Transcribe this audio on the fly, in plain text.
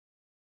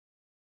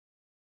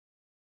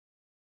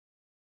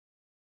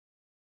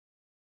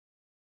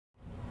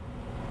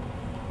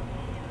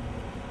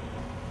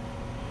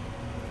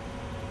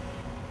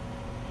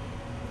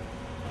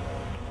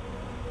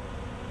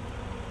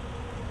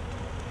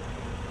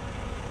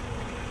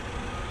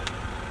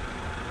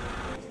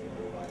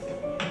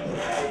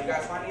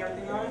guys finding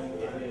everything on?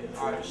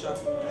 Alright, shut up.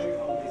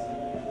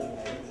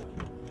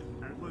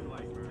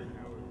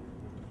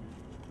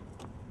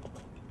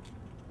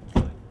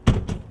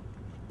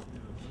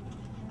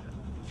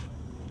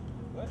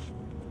 What?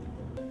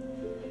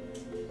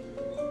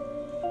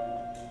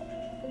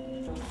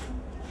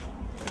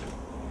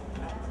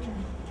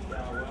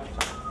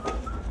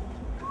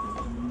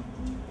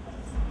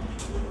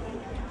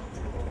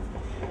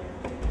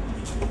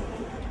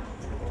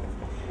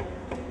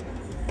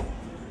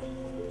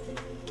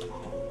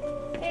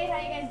 Hey, how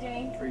you guys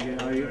doing? Pretty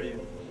good, how are you?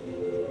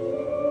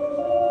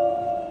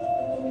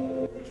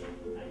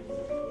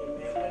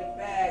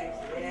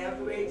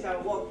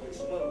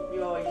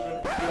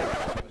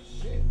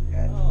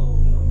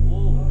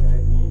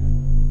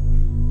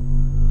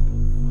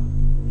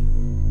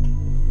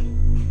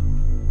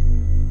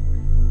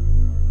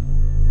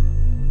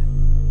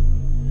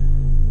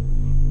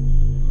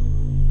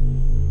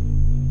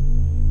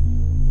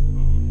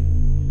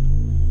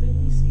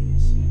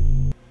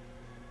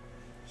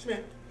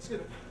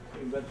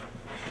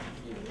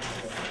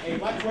 Hey,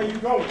 watch where you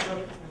go,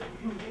 son.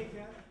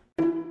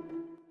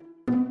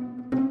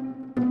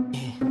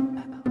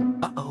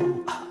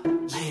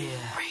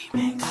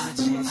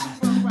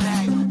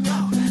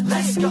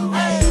 Let's go.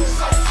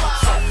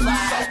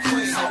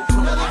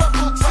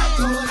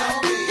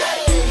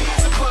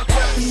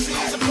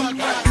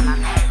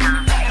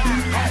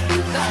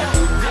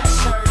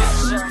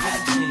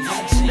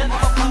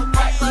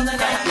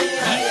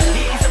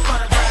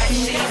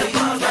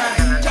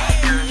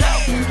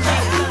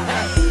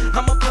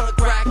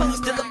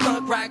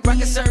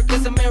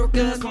 Circus,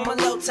 Americas for my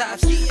low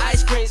tops.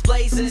 Ice creams,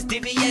 blazers,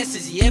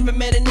 DVS's. You ever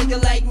met a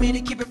nigga like me to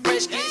keep it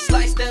fresh? Get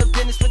sliced up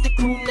dinners with the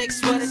crew neck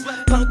sweaters.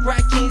 Punk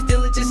rock kings,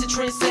 diligence and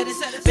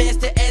trendsetters. Fans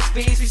to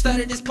SBs, we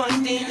started this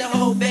punk thing. The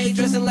whole bay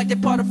dressing like they're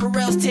part of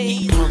Pharrell's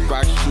team. Punk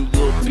rock shoe,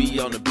 Lil B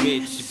on the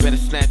bitch. You better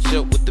snatch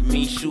up with the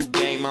mean shoe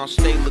game. I don't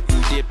stay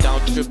looking dipped, I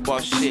don't trip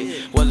off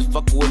shit. Wasn't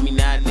fucking with me,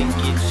 now nigga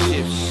get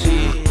shift.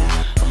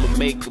 Shit, I'ma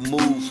make a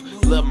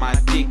move. Love my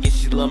dick and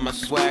she love my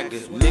swagger.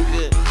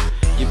 Nigga,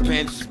 your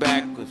pants is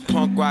backwards.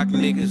 Punk rock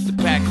niggas, the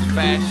pack is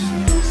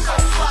fashion. So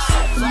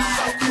fly,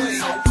 so clean.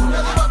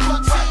 Nothing but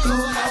punk rock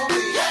going on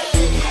me.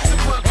 He's a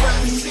punk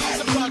rock, he's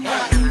a punk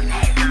rock.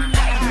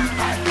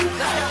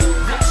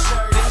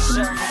 This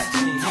shirt,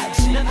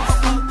 nothing but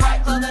punk rock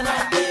clothing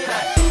on me.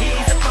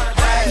 He's a punk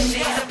rock,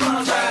 she's a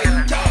punk rock.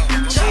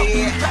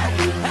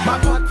 My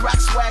punk rock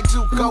swag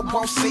do go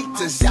on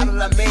seaters. Y'all know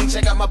what I mean?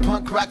 Check out my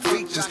punk rock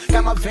features.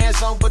 Got my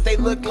Vans on, but they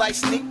look like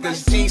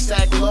sneakers. Jeans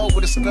sag low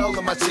with a skull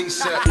on my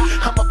t-shirt.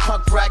 I'm a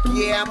punk rock,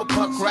 yeah, I'm a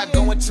punk rock.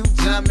 Going too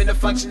dumb in a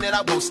function that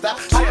I won't stop.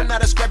 I'm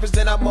out of scrappers,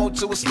 then I'm on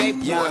to a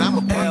skateboard. I'm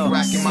a punk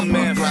rock in my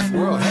punk rock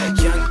world. Hey,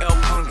 young L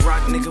punk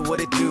rock nigga, what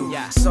it do?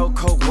 So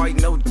cold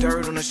white, no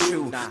dirt on the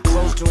shoe.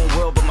 Clothes doing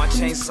well, but my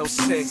chain's so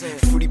sick.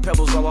 Fruity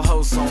pebbles, all the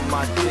hoes on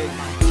my dick.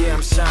 Yeah,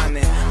 I'm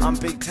shining, I'm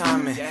big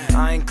timing.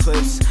 I ain't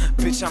clips,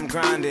 bitch, I'm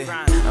grinding.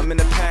 I'm in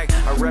the pack,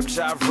 I rep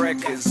Jive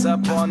Records.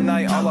 Up all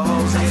night, all the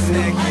hoes get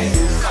naked.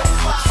 So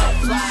fly, so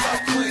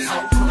clean.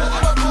 Nothing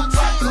but punk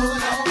rock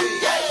going on me.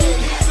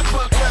 He's a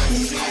punk rock,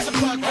 she's a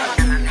punk rock.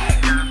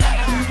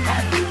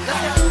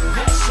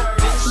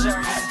 This shirt,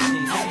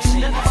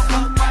 nothing but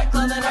punk rock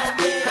clothing on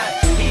me.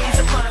 He's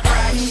a punk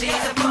rock,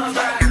 she's a punk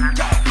rock.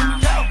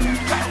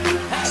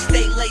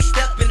 Stay laced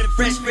up in a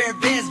fresh pair of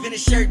Vans,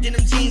 vintage shirt,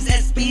 denim jeans,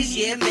 SBs,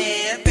 yeah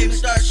man. Famous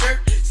star shirt,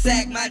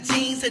 sag my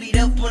jeans, hoodied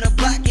up on a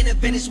block in a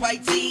vintage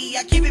white tee.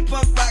 I keep it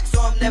punk rock,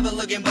 so I'm never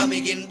looking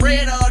bummy. Getting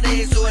bread all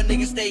day, so a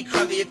nigga stay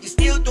crummy. If you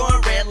still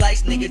doing red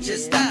lights, nigga,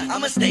 just stop.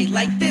 I'ma stay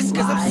like this,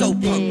 cause I'm so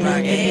punk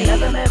rock. Hey.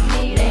 Never let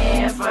me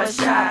in for a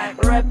shot.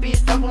 Reppies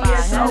fucking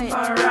get so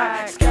fun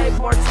rock.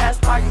 Skateboard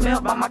test park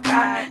milk by my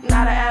cock.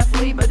 Not an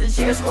athlete, but the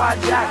cheer squad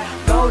jock.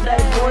 Gold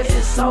Day boys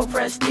is so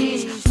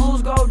prestige.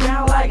 Fools go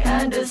down like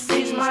under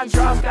siege. My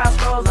draws got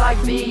scrolls like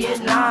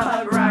Vietnam.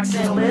 Punk rocks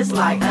and lists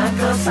like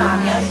Uncle Sam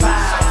and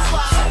Bob.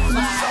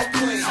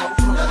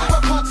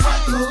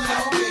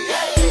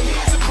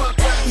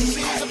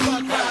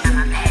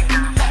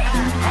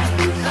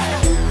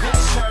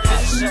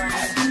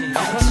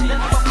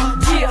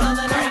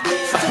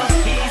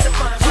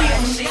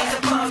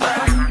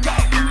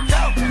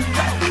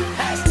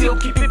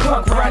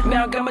 Right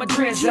now, got my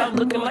dreads out,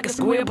 looking like a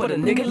square, but a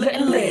nigga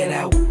letting lead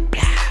out.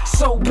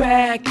 So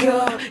back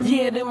up,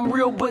 yeah, them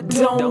real, but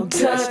don't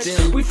touch.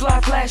 We fly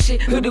flashy,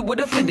 hooded with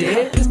a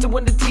fitted, pistol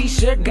in the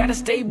t-shirt, gotta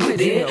stay with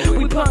it.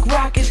 We punk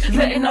rockish,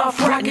 letting off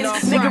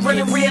rockets. Nigga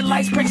running red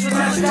lights, bricks and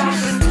not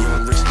stopping.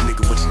 Young rich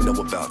nigga, what you know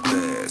about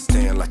that?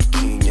 Stand like a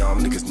king, y'all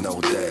niggas know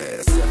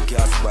that. 7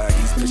 got swag,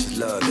 these bitches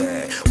love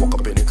that. Walk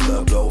up in the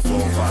club, blow 4 or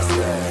 5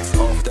 stacks.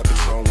 Off that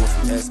Patron with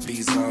some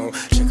SBs on.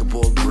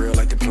 Checkerboard grill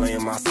like they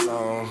playing my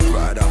song.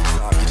 Ride off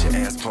top, get your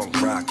ass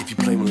punk rock. If you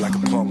play me like a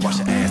punk, watch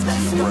your ass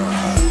be a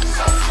rock.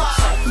 So fly,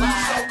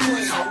 so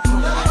clean.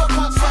 Nothing but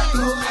punk rock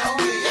going on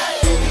me.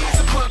 He's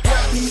a punk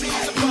rock,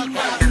 he's a punk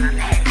rock.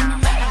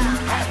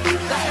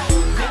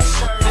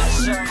 This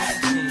shirt,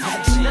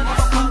 nothing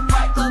but punk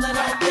rock clothing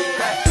on me.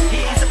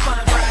 He's a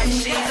punk rock,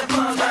 she's a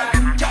punk rock.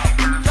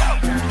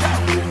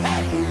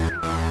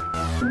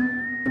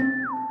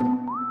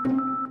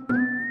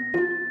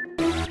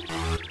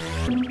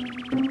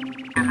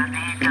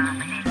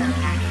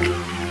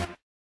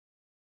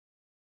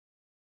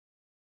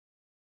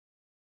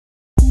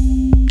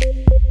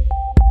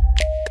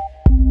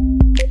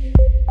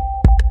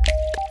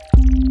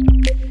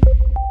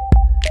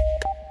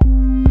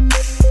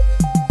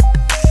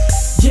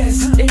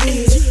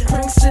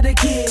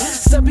 Yeah,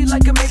 stubby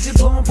like a midget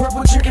blowing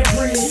purple chicken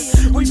bread.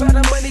 We bout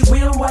the money, we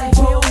don't white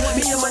pole.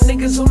 Me and my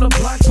niggas on the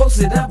block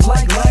posted up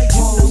like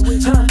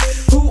poles. Huh?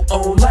 Who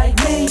own like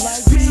me?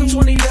 Pay some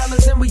 $20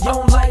 and we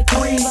own like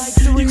 3.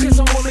 You kiss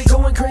a woman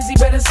going crazy,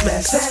 better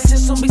smash that.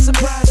 Just don't be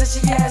surprised that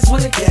she ass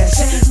with a gas.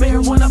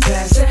 Marijuana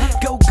pass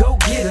that. Go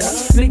get her.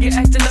 Nigga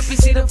acting up, you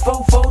see the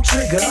 4-4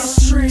 trigger.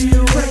 It's true.